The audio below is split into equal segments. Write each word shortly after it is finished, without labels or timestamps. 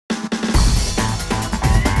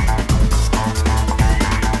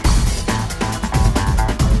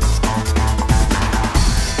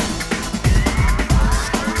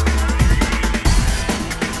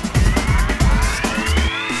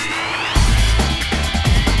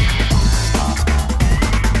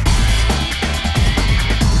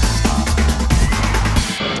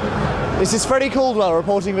This is Freddie Caldwell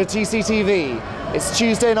reporting for TCTV. It's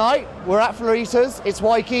Tuesday night, we're at Florita's, it's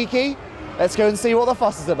Waikiki. Let's go and see what the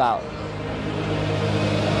fuss is about. Every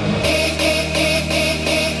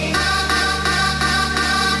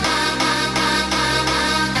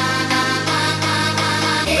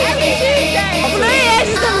Tuesday! Florita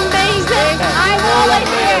is amazing! I'm always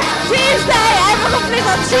here! Tuesday! Everyone plays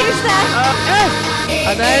on Tuesday!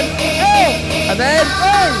 And then and then and then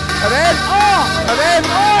and then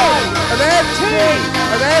and then T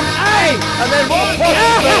and then A and then what?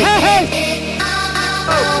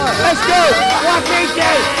 Let's go!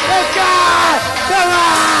 Waikiki! Let's go! Come on!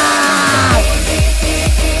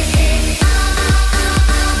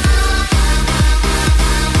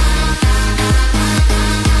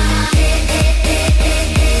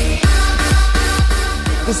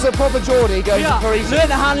 This is a proper Geordie going to Florita. Learn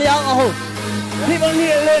to handle alcohol. People need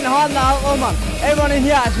to learn to handle alcohol, man. Everyone in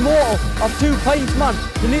here has more of 2 pints, man.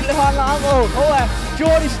 You need to handle alcohol. Oh,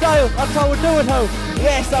 Geordie style. That's how we do it, how?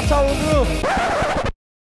 Yes, that's how we do it.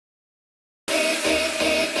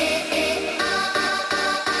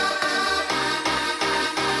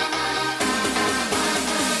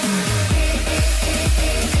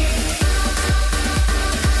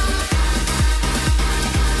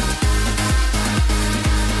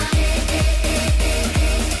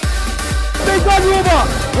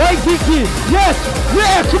 Waikiki, yes,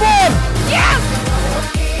 yeah, come on! Yes!